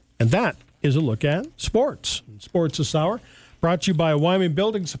And that is a look at sports. Sports this hour brought to you by Wyoming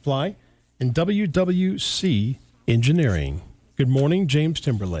Building Supply and WWC Engineering. Good morning, James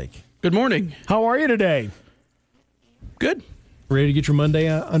Timberlake. Good morning. How are you today? Good. Ready to get your Monday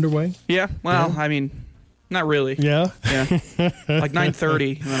underway? Yeah. Well, I mean, not really. Yeah? Yeah. Like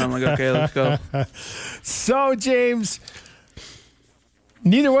 9:30, and then I'm like, okay, let's go. So, James,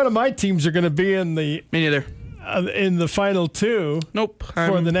 neither one of my teams are going to be in the Me neither. in the final two. Nope.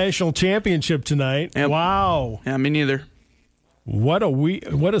 For the national championship tonight. Yep. Wow. Yeah, me neither. What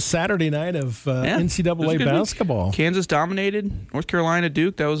a Saturday night of NCAA basketball. Week. Kansas dominated. North Carolina,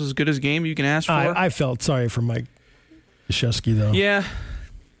 Duke. That was as good a game you can ask for. I felt sorry for Mike Krzyzewski, though. Yeah.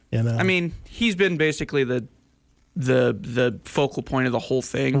 You know? I mean, he's been basically the focal point of the whole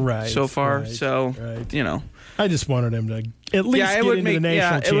thing so far. Right, so, you know. I just wanted him to at least get into the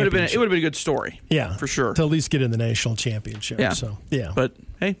national championship. It would have been a good story. Yeah. For sure. To at least get in the national championship. Yeah. So, yeah. But,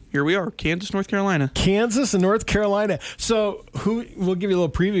 hey, here we are. Kansas, North Carolina. Kansas and North Carolina. So we'll give you a little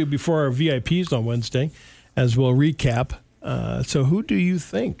preview before our VIPs on Wednesday as we'll recap. So who do you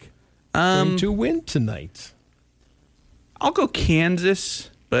think going to win tonight? I'll go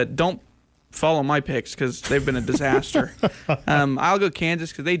Kansas, but don't follow my picks because they've been a disaster. I'll go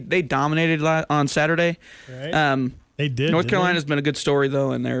Kansas because they dominated on Saturday. Right. They did. North Carolina's been a good story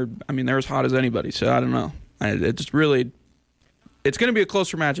though, and they're as hot as anybody. So I don't know. It's going to be a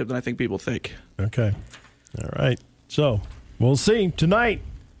closer matchup than I think people think. Okay. All right. So we'll see tonight.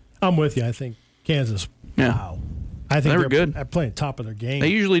 I'm with you. I think Kansas. Yeah. Wow. I think they're good. They're playing top of their game. They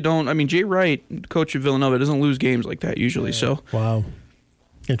usually don't. I mean, Jay Wright, coach of Villanova, doesn't lose games like that usually. So wow.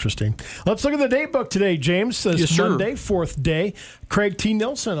 Interesting. Let's look at the date book today, James. This Monday, 4th day. Craig T.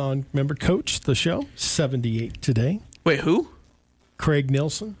 Nelson on, remember, coach the show, 78 today. Wait, who? Craig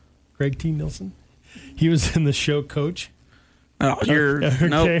T. Nelson. He was in the show, Coach. Oh, you're okay.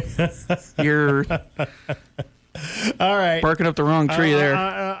 Nope. You're all right. Barking up the wrong tree there.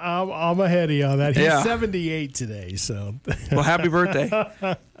 I'm ahead of you on that. He's 78 today. So, well, happy birthday,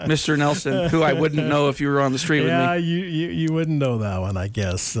 Mr. Nelson, who I wouldn't know if you were on the street with me. Yeah, you wouldn't know that one, I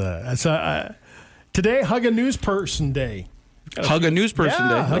guess. Today, Hug a News Person Day. Hug a News Person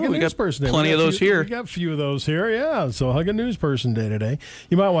Day. Hug a News Person Day. Plenty of those here. We got a few of those here. Yeah, so Hug a News Person Day today.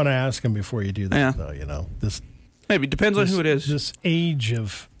 You might want to ask him before you do that, though. You know, maybe depends on who it is. This age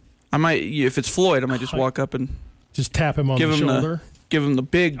of. I might, if it's Floyd, I might just walk up and just tap him on the shoulder. Give him the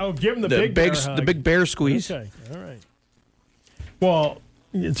big. Oh, give him the big bear squeeze. Okay, all right. Well,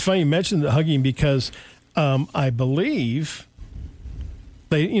 it's funny you mentioned the hugging because I believe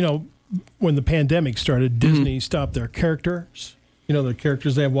they, when the pandemic started, Disney stopped their characters. The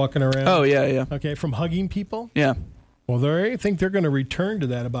characters they have walking around. Oh yeah. Okay, from hugging people. Yeah. Well, I think they're going to return to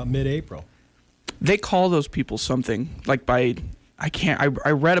that about mid-April. They call those people something like I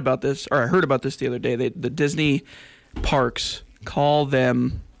read about this, or I heard about this the other day. The Disney parks call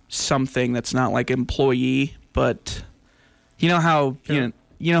them something that's not like employee, but you know how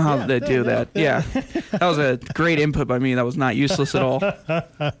they do that. Yeah. That was a great input by me. That was not useless at all.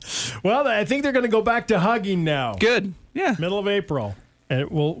 Well, I think they're going to go back to hugging now. Good. Yeah. Middle of April. And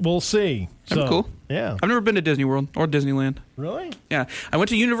we'll see. That'd be cool. Yeah. I've never been to Disney World or Disneyland. Really? Yeah. I went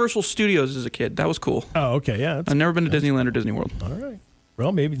to Universal Studios as a kid. That was cool. Oh, okay. Yeah. I've never been to Disneyland or Disney World. All right.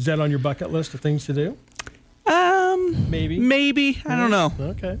 Well, maybe is that on your bucket list of things to do? Maybe. Maybe. I don't know.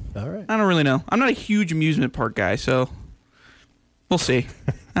 Okay. All right. I don't really know. I'm not a huge amusement park guy, so we'll see.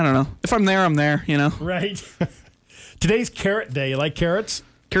 I don't know. If I'm there, I'm there, Right. Today's Carrot Day. You like carrots?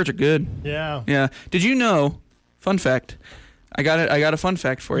 Carrots are good. Yeah. Yeah. Did you know, fun fact, I got a fun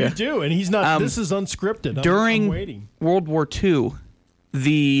fact for you. You do, and he's not, this is unscripted. During I'm waiting. World War II,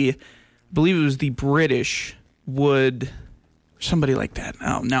 I believe it was the British would, somebody like that.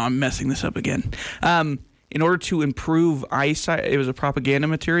 Oh, now I'm messing this up again. In order to improve eyesight, it was a propaganda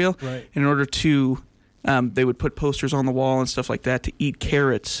material. Right. In order to, they would put posters on the wall and stuff like that to eat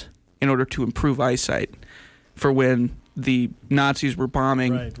carrots in order to improve eyesight for when the Nazis were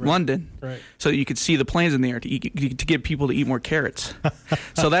bombing London. Right. So you could see the planes in the air to get people to eat more carrots.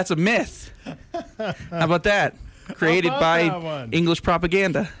 So that's a myth. How about that? Created by English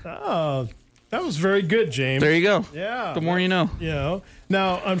propaganda. Oh, that was very good, James. There you go. Yeah. The more you know.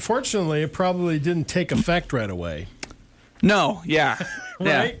 Now, unfortunately, it probably didn't take effect right away. No, yeah.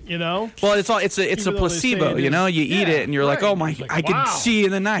 Right? Well, it's a placebo, you eat it and you're like, "Oh my, I can see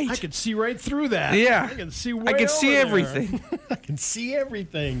in the night. I can see right through that." Yeah. I can see everything. I can see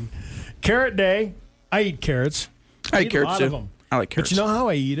everything. Carrot Day. I eat carrots. I eat carrots a lot too. of them. I like carrots. But you know how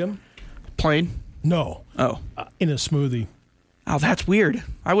I eat them? Plain? No. Oh. In a smoothie. Oh, that's weird.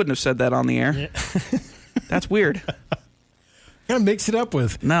 I wouldn't have said that on the air. Yeah. That's weird. gotta mix it up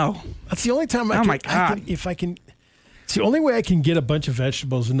with. No. That's the only time Oh, my God. if I can. It's the only way I can get a bunch of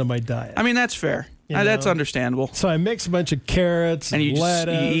vegetables into my diet. I mean, that's fair. You That's know? understandable. So I mix a bunch of carrots And you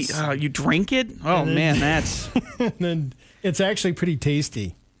lettuce. you drink it? Oh, then- man, that's... And then it's actually pretty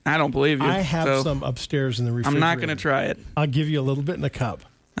tasty. I don't believe you. I have so some upstairs in the refrigerator. I'm not going to try it. I'll give you a little bit in a cup.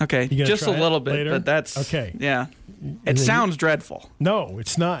 Okay, You gonna just a try it little bit, later? but that's... Okay. Yeah. then It you- sounds dreadful. No,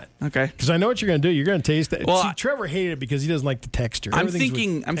 it's not. Okay. Because I know what you're going to do. You're going to taste it. Well, See, Trevor hated it because he doesn't like the texture. I'm Everything's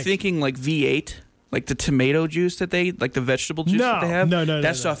thinking with texture. thinking like V8, like the tomato juice that they, like the vegetable juice that they have. No,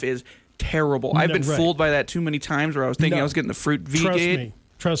 That stuff is terrible. I've been right. fooled by that too many times where I was thinking No. I was getting the fruit V8.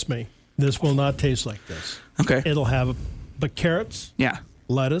 Trust me. This will not taste like this. Okay. It'll have but carrots, Yeah.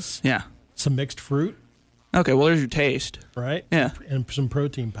 lettuce, Yeah. some mixed fruit, Okay, well, there's your taste. right? Yeah. And some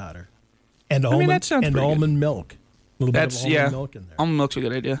protein powder. And mean, that sounds pretty almond milk. A little That's, bit of almond yeah. milk in there. Almond milk's a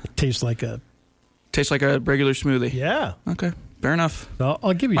good idea. Tastes like a Tastes like a regular smoothie. yeah. Okay, fair enough.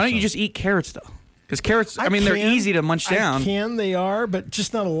 I'll give you. Why don't some. you just eat carrots, though? Because carrots, I mean, they're can. easy to munch down. They are, but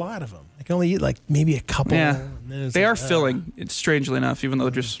just not a lot of them. I can only eat like maybe a couple. Yeah. and then it's They like, are filling, it's strangely enough, even though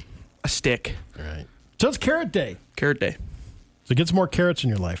they're just a stick. Right. So it's Carrot Day. Carrot Day. So get some more carrots in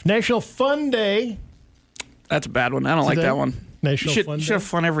your life. National Fun Day. That's a bad one. I don't like Today? that one. National you Fun should Day? have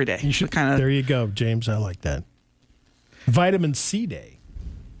fun every day. You should. kind There of. you go, James. I like that. Vitamin C Day.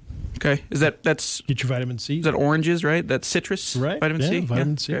 Okay, that's Get your vitamin C. is that oranges, right? That's citrus, Right. Vitamin Yeah, C.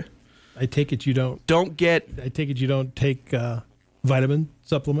 vitamin C. Okay. I take it you don't. Don't get I take it you don't take vitamin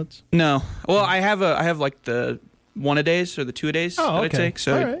supplements. no. Well, I have like the 1 a days or the 2 a days Oh, that I okay. take.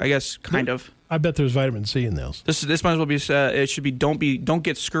 So All right. I guess kind of. I bet there's vitamin C in those. This might as well be. It should be don't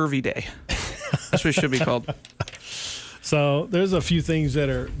get scurvy day. That's what it should be called. So there's a few things that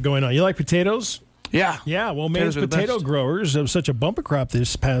are going on. You like potatoes? Yeah. Yeah, well, Maine's Potatoes are the potato best. growers have such a bumper crop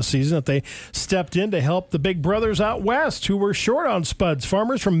this past season that they stepped in to help the big brothers out west who were short on spuds.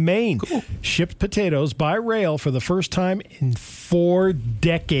 Farmers from Maine shipped potatoes by rail for the first time in 4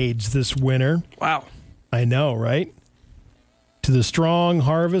 decades this winter. Wow. I know, right? To the strong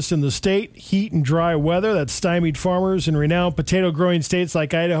harvest in the state, heat and dry weather that stymied farmers in renowned potato-growing states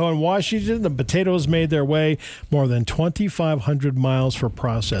like Idaho and Washington, the potatoes made their way more than 2,500 miles for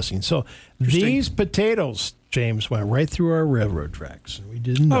processing. So these potatoes, James, went right through our railroad tracks. And we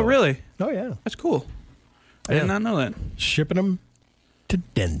didn't know. Oh, really? Oh, yeah. That's cool. I Yeah. did not know that. Shipping them to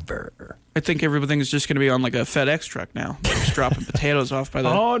Denver. I think everything's just going to be on like a FedEx truck now. Just dropping potatoes off by the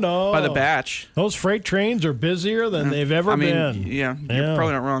Oh, no. by the batch. Those freight trains are busier than they've ever I mean, been. yeah, Yeah. you're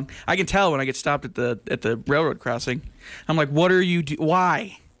probably not wrong. I can tell when I get stopped at the railroad crossing. I'm like, what are you?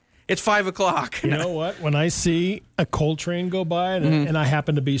 Why? It's 5 o'clock. You know what? When I see a coal train go by and I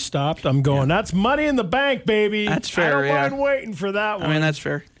happen to be stopped, I'm going, that's money in the bank, baby. That's fair, I don't yeah. mind waiting for that one. I mean, that's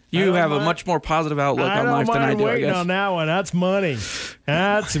fair. I You don't have a mind- much more positive outlook I on don't life than I mind do, I waiting guess. on that one. That's money.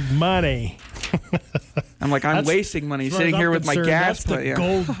 That's money. I'm like, I'm That's- wasting money As far sitting as here I'm with my concerned, gas. That's the But, yeah.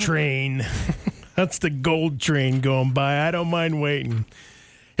 gold train. That's the gold train going by. I don't mind waiting.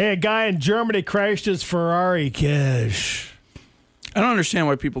 Hey, a guy in Germany crashed his Ferrari. Gosh. I don't understand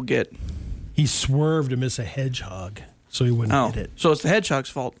why people get. He swerved to miss a hedgehog so he wouldn't Oh, hit it. so it's the hedgehog's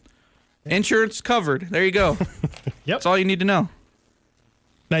fault. Insurance covered. There you go. Yep. That's all you need to know.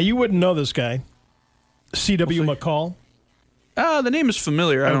 Now, you wouldn't know this guy. C.W. We'll see. McCall. The name is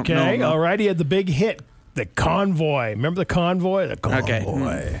familiar. I don't know. Okay, him, though. all right. He had the big hit, The Convoy. Remember The Convoy? The Convoy.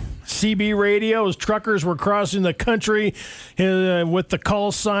 Okay. CB radio, as truckers were crossing the country with the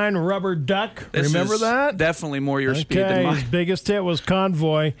call sign Rubber Duck. This Remember is that? Definitely more your speed than Okay, his mine. biggest hit was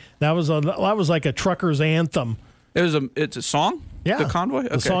Convoy. That was like a trucker's anthem. It's a song? Yeah, The Convoy? Okay.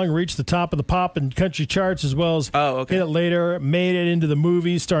 The song reached the top of the pop and country charts as well as Oh, okay. hit it later. Made it into the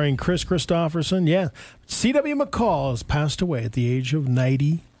movie starring Chris Christopherson. Yeah, C.W. McCall has passed away at the age of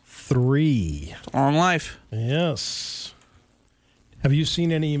 93. Long life. Yes. Have you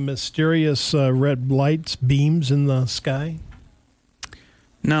seen any mysterious red lights, beams in the sky?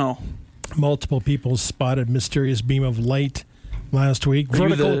 No. Multiple people spotted mysterious beam of light last week. Are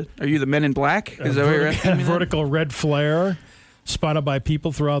you the Men in Black? Is that what you're asking me? vertical red flare spotted by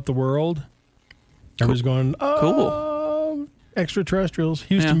people throughout the world. Everyone's going, oh, extraterrestrials.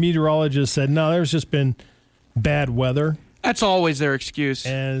 Houston Yeah. meteorologists said, no, there's just been bad weather. That's always their excuse.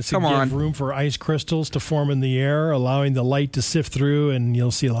 And it's to Come give on. room for ice crystals to form in the air, allowing the light to sift through, and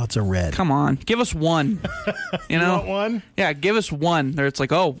you'll see lots of red. Come on. Give us one. You know? Want one? Yeah, give us one. Or it's like,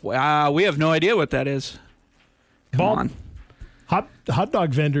 we have no idea what that is. Come Ball- on. Hot dog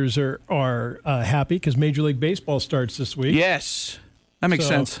vendors are happy because Major League Baseball starts this week. Yes. That makes So,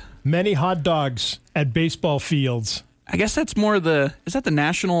 sense. Many hot dogs at baseball fields. I guess that's more is that the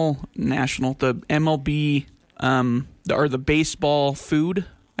national, the MLB or the baseball food,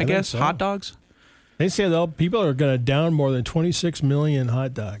 I guess, so. hot dogs. They say people are going to down more than 26 million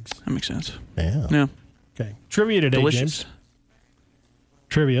hot dogs. That makes sense. Yeah. Okay. Trivia today, Delicious. James.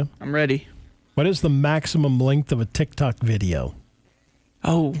 Trivia. I'm ready. What is the maximum length of a TikTok video?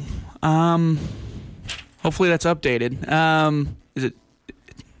 Oh, hopefully that's updated. Is it?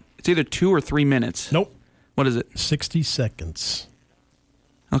 It's either 2 or 3 minutes. Nope. What is it? 60 seconds.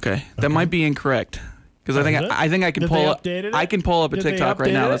 Okay, that might be incorrect because I think I can Did pull they up. update it? I can pull up a Did they TikTok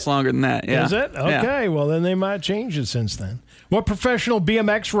right now update it? that's longer than that. Yeah. Is it? Yeah. Okay, well, then they might change it since then. What professional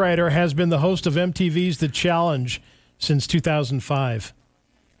BMX rider has been the host of MTV's The Challenge since 2005?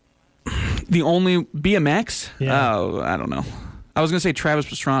 The only BMX? Yeah. Oh, I don't know. I was going to say Travis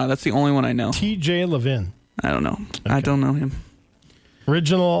Pastrana. That's the only one I know. TJ Levin. I don't know. Okay. I don't know him.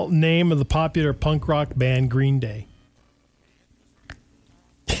 Original name of the popular punk rock band Green Day.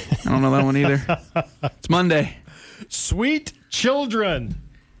 I don't know that one either. It's Monday. Sweet Children.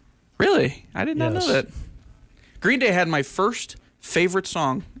 Really? I did not Yes. know that. Green Day had my first favorite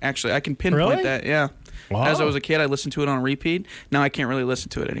song, actually. I can pinpoint Really? that, yeah. Wow. As I was a kid, I listened to it on repeat. Now I can't really listen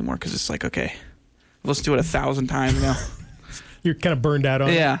to it anymore because it's like, okay, I've listened to it 1,000 times now. You're kind of burned out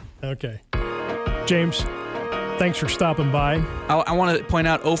on Yeah. it? Okay. James, thanks for stopping by. I want to point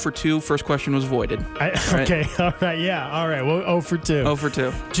out 0 for 2. First question was voided. Okay, all right, yeah, all right. Well, 0 for 2. 0 for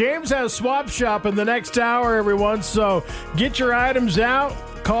 2. James has Swap Shop in the next hour, everyone, so get your items out,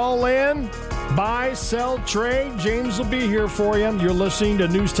 call in, buy, sell, trade. James will be here for you. You're listening to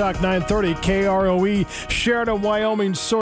News Talk 930 KROE, Sheridan, Wyoming.